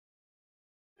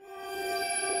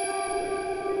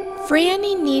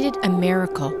Franny needed a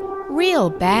miracle real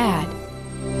bad.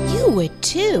 You would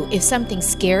too if something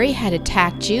scary had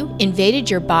attacked you, invaded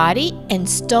your body, and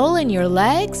stolen your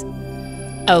legs.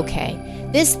 Okay,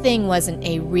 this thing wasn't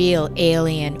a real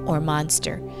alien or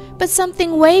monster, but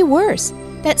something way worse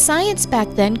that science back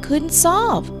then couldn't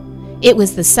solve. It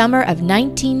was the summer of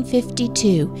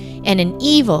 1952, and an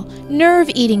evil,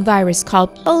 nerve-eating virus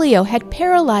called polio had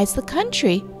paralyzed the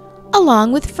country,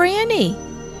 along with Franny.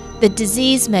 The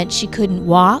disease meant she couldn't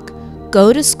walk,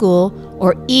 go to school,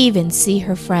 or even see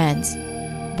her friends.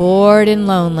 Bored and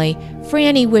lonely,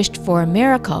 Franny wished for a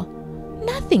miracle.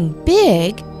 Nothing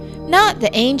big, not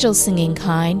the angel singing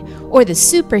kind or the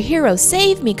superhero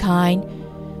save me kind,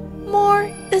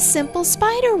 more the simple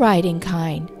spider riding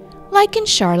kind, like in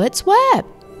Charlotte's Web.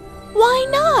 Why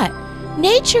not?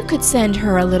 Nature could send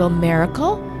her a little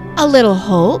miracle, a little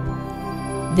hope.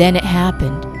 Then it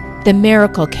happened. The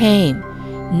miracle came,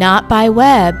 not by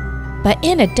web, but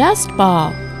in a dust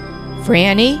ball.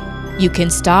 Franny, you can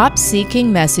stop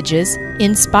seeking messages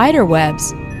in spider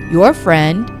webs. Your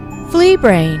friend,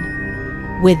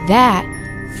 Fleabrain. With that,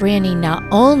 Franny not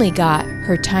only got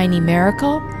her tiny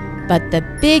miracle, but the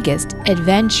biggest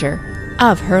adventure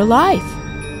of her life.